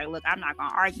 TJ's like, look, I'm not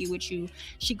gonna argue with you.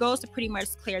 She goes to pretty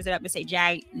much clears it up and say,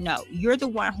 Jag, no, you're the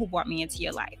one who brought me into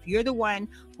your life. You're the one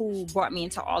who brought me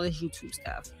into all this YouTube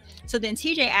stuff. So then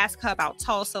TJ asks her about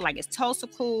Tulsa, like, is Tulsa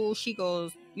cool? She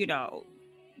goes, you know,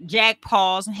 Jag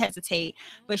paused and hesitate,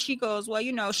 but she goes, well,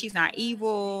 you know, she's not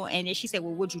evil. And then she said,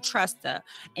 well, would you trust her?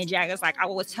 And Jag is like, I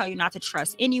will tell you not to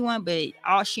trust anyone, but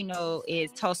all she knows is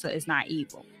Tulsa is not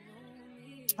evil.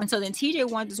 And so then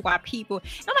TJ wonders why people,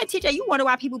 and I'm like, TJ, you wonder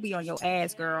why people be on your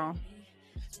ass, girl.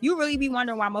 You really be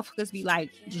wondering why motherfuckers be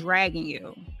like dragging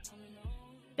you.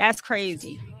 That's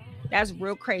crazy. That's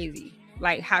real crazy.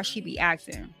 Like how she be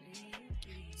acting.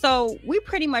 So we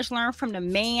pretty much learned from the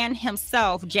man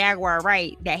himself, Jaguar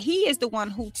Wright, that he is the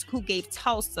one who gave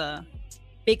Tulsa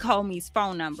Big Homie's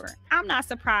phone number. I'm not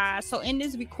surprised. So in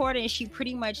this recording, she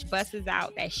pretty much busts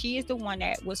out that she is the one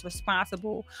that was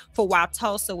responsible for why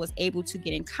Tulsa was able to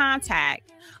get in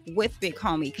contact with Big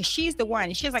Homie, because she's the one.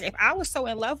 And she's like, if I was so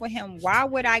in love with him, why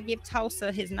would I give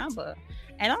Tulsa his number?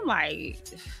 And I'm like,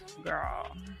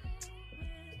 girl,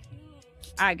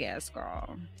 I guess,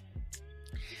 girl.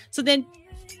 So then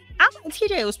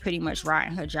TJ was pretty much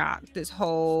riding her jock this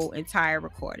whole entire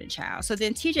recording, child. So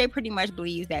then TJ pretty much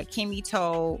believes that Kimmie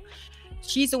told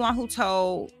She's the one who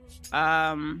told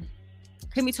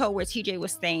Kimmie told where TJ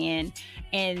was staying,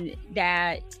 and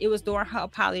that it was during her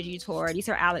apology tour. These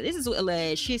are Olive. This is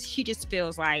alleged. She just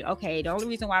feels like, okay, the only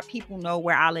reason why people know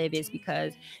where I live is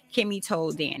because Kimmie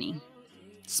told Danny.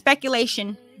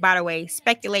 Speculation, by the way,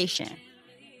 speculation.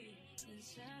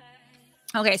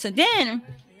 Okay, so then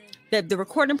the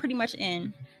recording pretty much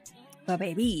end. But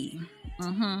baby,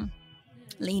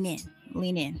 lean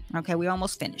in. Okay, we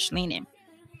almost finished. Lean in.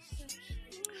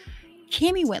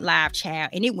 Kimmie went live, child,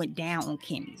 and it went down on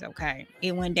Kimmie's, okay?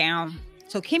 It went down.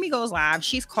 So Kimmie goes live.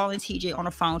 She's calling TJ on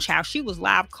the phone, child. She was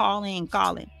live calling.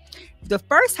 The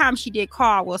first time she did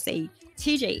call, we'll say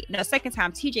TJ, the second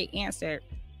time TJ answered,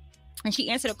 and she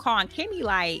answered the call, and Kimmie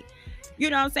like, you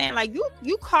know what I'm saying? Like,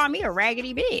 you call me a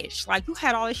raggedy bitch. Like, you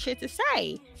had all this shit to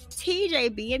say.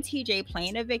 TJ, being TJ,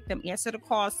 playing a victim, answered the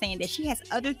call saying that she has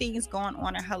other things going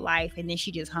on in her life, and then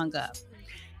she just hung up.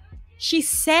 She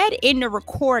said in the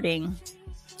recording,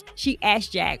 she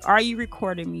asked Jack, "Are you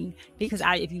recording me? Because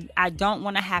I don't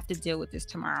want to have to deal with this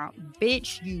tomorrow."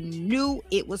 Bitch, you knew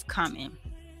it was coming.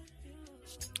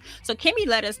 So Kimmie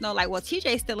let us know, like, well,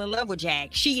 TJ's still in love with Jack.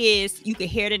 She is. You can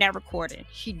hear it in that recording.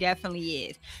 She definitely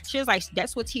is. She was like,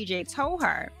 that's what TJ told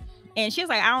her. And she was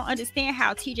like, I don't understand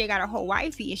how TJ got a whole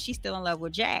wifey and she's still in love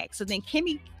with Jack. So then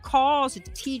Kimmie calls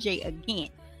TJ again.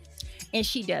 And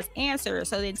she does answer.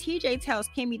 So then TJ tells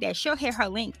Kimmie that she'll hit her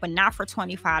link, but not for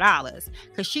 $25,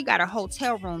 because she got a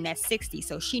hotel room that's $60,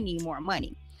 so she need more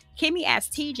money. Kimmie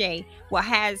asks TJ, well,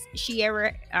 have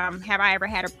I ever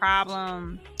had a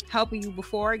problem helping you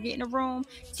before getting a room?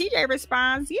 TJ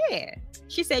responds, yeah.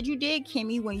 She said, you did,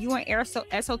 Kimmie. When you and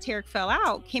Esoteric fell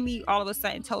out, Kimmie all of a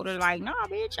sudden told her, like, nah,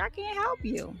 bitch, I can't help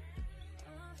you.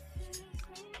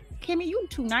 Kimmie, you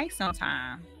too nice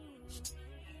sometimes.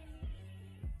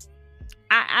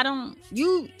 And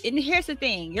here's the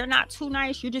thing, you're not too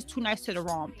nice, you're just too nice to the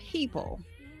wrong people.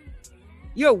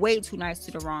 You're way too nice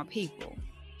to the wrong people.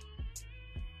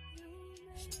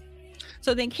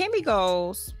 So then Kimmie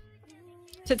goes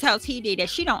to tell TJ that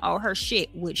she don't owe her shit,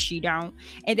 which she don't,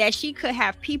 and that she could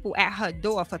have people at her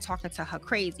door for talking to her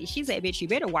crazy. She said, bitch, you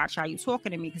better watch how you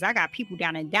talking to me, because I got people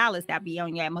down in Dallas that be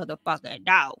on that motherfucker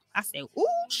dog. I said, ooh,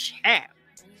 shit.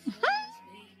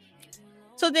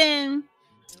 So then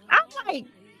I'm like,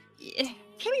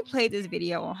 Kimmie played this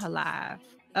video on her live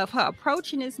of her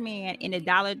approaching this man in a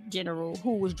Dollar General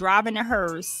who was driving a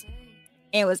hearse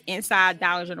and was inside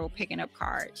Dollar General picking up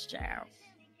cards, child.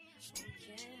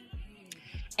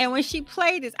 And when she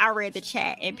played this, I read the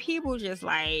chat, and people just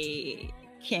like,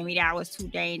 Kimmie, that was too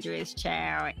dangerous,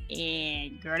 child.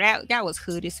 And girl, that was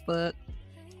hood as fuck.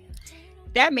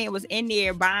 That man was in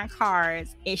there buying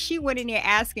cards, and she went in there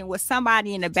asking was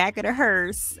somebody in the back of the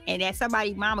hearse, and that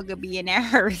somebody mama could be in that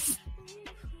hearse.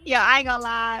 Yo, I ain't gonna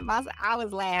lie, I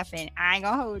was laughing. I ain't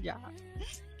gonna hold y'all,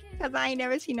 because I ain't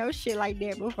never seen no shit like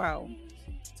that before.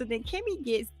 So then Kimmie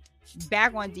gets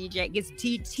back on DJ, gets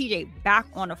TJ back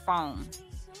on the phone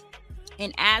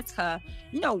and asks her,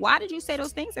 why did you say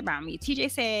those things about me?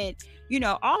 TJ said,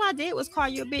 all I did was call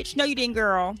you a bitch. No, you didn't,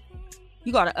 girl.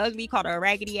 You got her ugly, called her a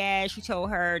raggedy ass. You told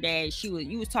her that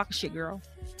you was talking shit, girl.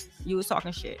 You was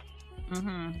talking shit.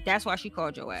 That's why she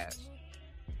called your ass.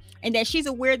 And that she's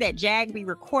aware that Jag be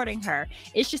recording her.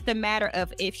 It's just a matter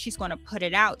of if she's going to put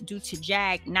it out due to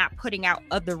Jag not putting out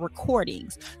other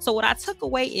recordings. So what I took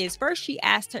away is, first she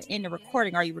asked her in the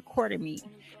recording, are you recording me?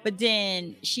 But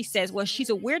then she says, well,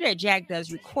 she's aware that Jag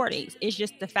does recordings. It's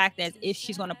just the fact that if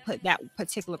she's going to put that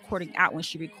particular recording out when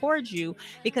she records you,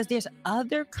 because there's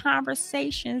other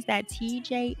conversations that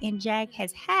TJ and Jag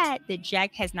has had that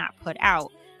Jag has not put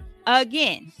out.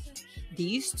 Again,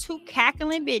 these two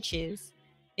cackling bitches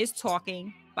is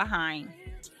talking behind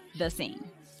the scene,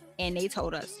 and they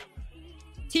told us.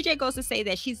 TJ goes to say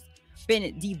that she's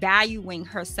been devaluing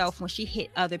herself when she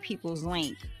hit other people's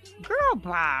link. Girl,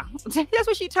 blah. That's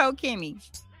what she told Kimmie.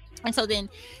 And so then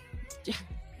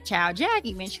child Jag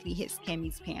eventually hits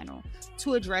Kimmie's panel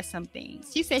to address some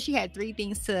things. She said she had 3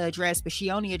 things to address, but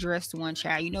she only addressed one,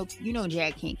 child. You know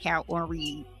Jag can't count or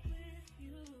read.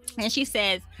 And she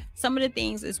says some of the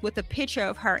things is with a picture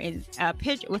of her and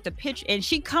and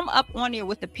she come up on there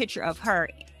with a picture of her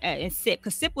and Sip,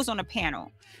 because Sip was on the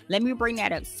panel. Let me bring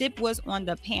that up. Sip was on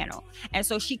the panel, and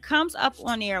so she comes up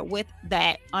on there with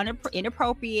that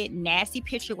inappropriate, nasty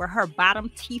picture where her bottom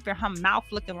teeth and her mouth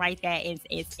looking like that is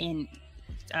in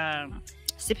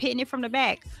Sip hitting it from the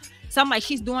back. So I'm like,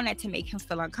 she's doing that to make him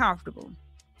feel uncomfortable,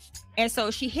 and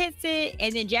so she hits it,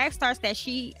 and then Jag starts that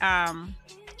she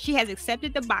has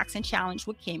accepted the boxing challenge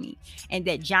with Kimmie, and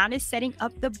that John is setting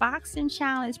up the boxing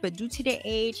challenge, but due to their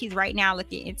age, he's right now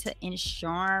looking into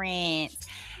insurance.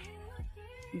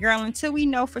 Girl, until we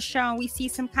know for sure, we see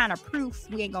some kind of proof,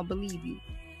 we ain't gonna believe you.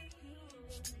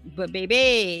 But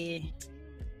baby,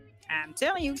 I'm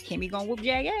telling you, Kimmie gonna whoop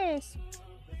Jag ass.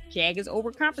 Jag is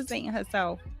overcompensating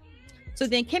herself. So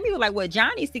then Kimmie was like, well,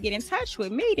 John needs to get in touch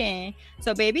with me then.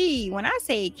 So baby, when I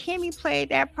say Kimmie played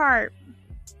that part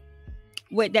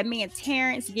with that man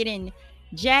Terrence getting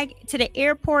Jag to the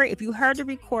airport, if you heard the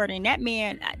recording, that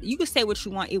man, you could say what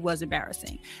you want, it was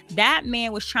embarrassing. That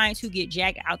man was trying to get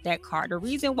Jag out that car. The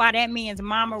reason why that man's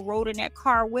mama rode in that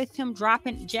car with him,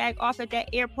 dropping Jag off at that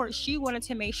airport, she wanted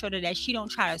to make sure that she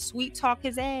don't try to sweet talk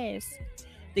his ass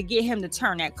to get him to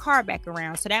turn that car back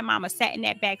around. So that mama sat in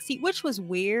that back seat, which was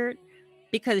weird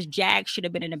because Jag should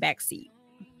have been in the back seat.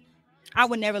 I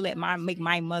would never make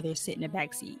my mother sit in the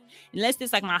back seat unless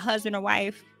it's like my husband or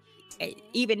wife.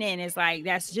 Even then, it's like,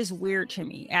 that's just weird to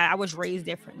me. I was raised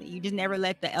differently. You just never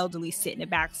let the elderly sit in the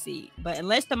back seat. But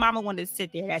unless the mama wanted to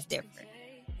sit there, that's different.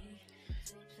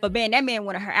 But man, that man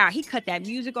wanted her out. He cut that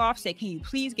music off, said, can you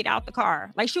please get out the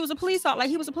car? Like he was a police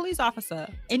officer.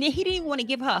 And then he didn't even want to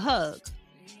give her a hug.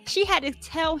 She had to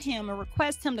tell him and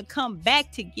request him to come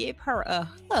back to give her a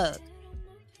hug.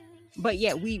 But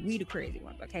yeah, we the crazy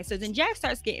ones. Okay, so then Jag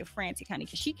starts getting frantic, honey,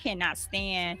 because she cannot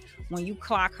stand when you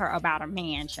clock her about a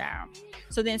man, child.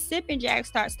 So then Sip and Jag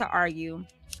starts to argue.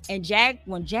 And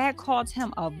when Jag calls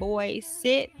him a boy,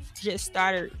 Sip just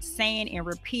started saying and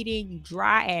repeating, you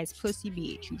dry ass pussy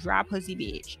bitch, you dry pussy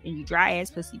bitch, and you dry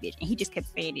ass pussy bitch. And he just kept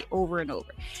saying it over and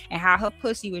over. And how her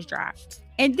pussy was dry.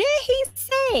 And then he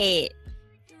said,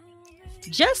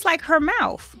 just like her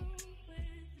mouth.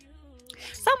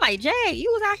 So I'm like, Jay,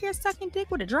 you was out here sucking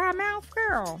dick with a dry mouth,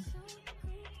 girl.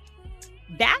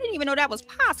 I didn't even know that was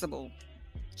possible.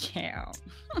 Child.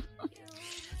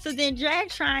 So then Jag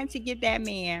trying to get that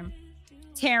man,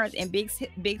 Terrence and big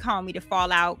homie, to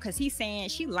fall out because he's saying,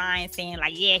 she lying, saying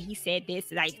like, yeah, he said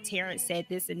this, like Terrence said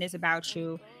this and this about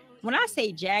you. When I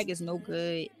say Jag is no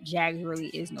good, Jag really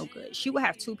is no good. She will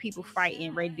have two people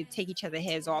fighting, ready to take each other's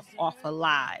heads off of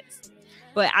lies.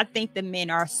 But I think the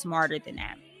men are smarter than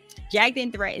that. Jag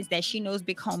then threatens that she knows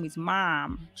big homie's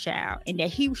mom, child, and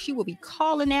that she will be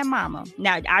calling that mama.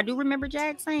 Now, I do remember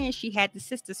Jag saying she had the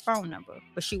sister's phone number,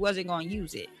 but she wasn't going to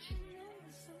use it.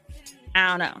 I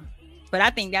don't know. But I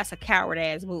think that's a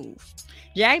coward-ass move.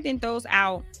 Jag then throws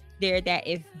out there that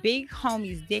if big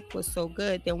homie's dick was so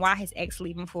good, then why his ex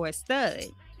leave him for a stud?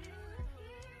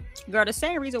 Girl, the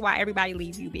same reason why everybody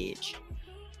leave you, bitch.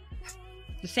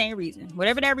 The same reason.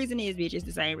 Whatever that reason is, bitch, it's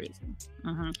the same reason.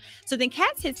 So then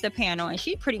Katz hits the panel and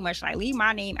she pretty much like, leave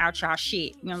my name out y'all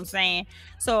shit. You know what I'm saying?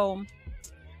 So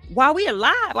while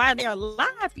they're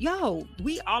alive, yo,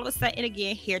 we all of a sudden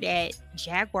again hear that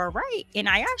Jaguar Wright and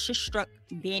Ayesha struck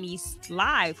Danny's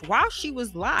live while she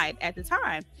was live at the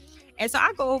time. And so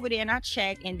I go over there and I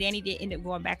check, and Danny did end up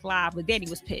going back live, but Danny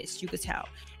was pissed, you could tell.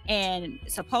 And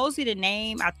supposedly the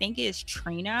name, I think, is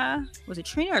Trina. Was it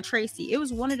Trina or Tracy? It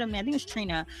was one of them. I think it was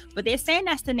Trina. But they're saying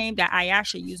that's the name that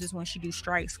Ayesha uses when she do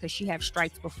strikes, because she have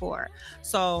strikes before.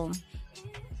 So,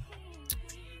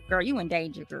 girl, you in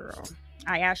danger, girl.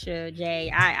 Ayesha,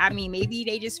 Jay. I mean, maybe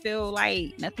they just feel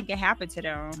like nothing can happen to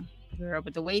them, girl.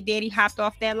 But the way Danny hopped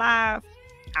off that live,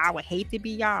 I would hate to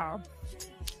be y'all.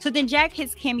 So then Jag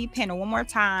hits Kimmie panel one more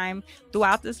time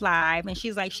throughout this live, and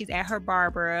she's like, she's at her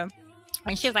barber.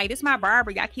 And she's like, this is my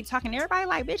barber. Y'all keep talking. Everybody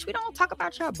like, bitch, we don't talk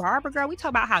about your barber, girl. We talk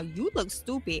about how you look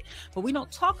stupid, but we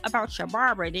don't talk about your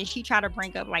barber. Then she tried to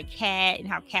bring up like Kat and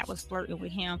how Kat was flirting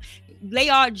with him. They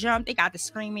all jumped. They got the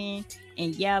screaming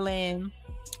and yelling,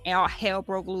 and all hell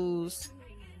broke loose.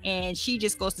 And she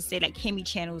just goes to say that Kimmie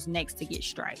channel is next to get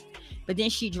striked. But then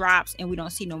she drops and we don't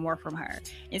see no more from her.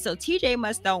 And so TJ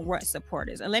must don't want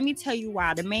supporters. And let me tell you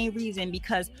why. The main reason,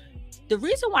 because the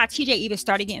reason why TJ even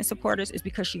started getting supporters is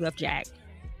because she loved Jag,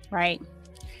 right?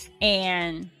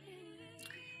 And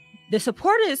the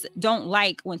supporters don't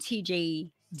like when TJ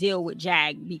deal with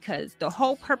Jag, because the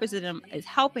whole purpose of them is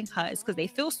helping her, is because they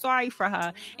feel sorry for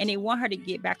her and they want her to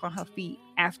get back on her feet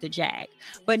after Jag.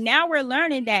 But now we're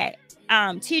learning that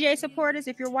TJ supporters,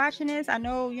 if you're watching this, I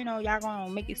know, you know, y'all gonna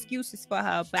make excuses for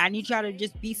her, but I need y'all to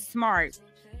just be smart.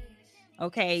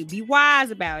 Okay, be wise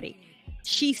about it.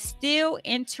 She still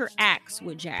interacts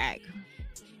with Jag.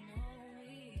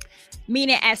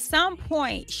 Meaning at some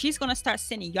point, she's gonna start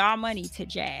sending y'all money to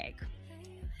Jag.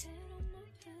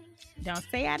 Don't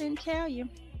say I didn't tell you.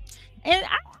 And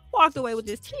I walked away with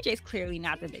this. TJ's clearly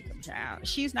not the victim, child.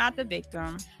 She's not the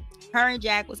victim. Her and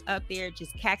Jag was up there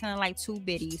just cackling like two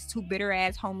biddies, two bitter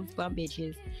ass homeless bum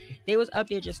bitches. They was up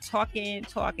there just talking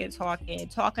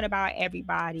about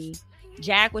everybody.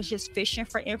 Jag was just fishing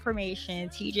for information.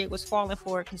 TJ was falling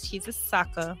for it because she's a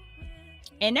sucker.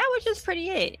 And that was just pretty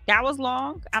it. That was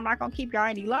long. I'm not gonna keep y'all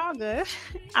any longer.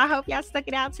 I hope y'all stuck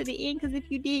it out to the end, because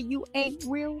if you did, you ain't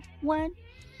real one.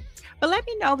 But let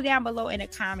me know down below in the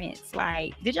comments,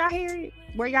 like, did y'all hear it?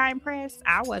 Were y'all impressed?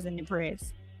 I wasn't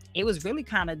impressed. It was really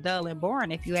kind of dull and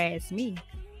boring, if you ask me.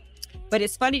 But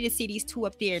it's funny to see these two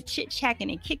up there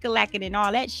chit-chatting and kick-a-lacking and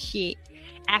all that shit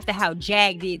after how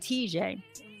Jag did TJ.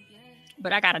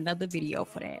 But I got another video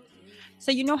for that.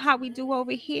 So you know how we do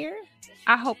over here.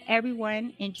 I hope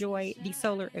everyone enjoyed the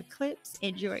solar eclipse.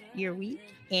 Enjoy your week,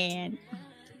 and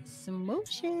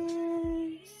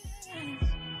Smoochez.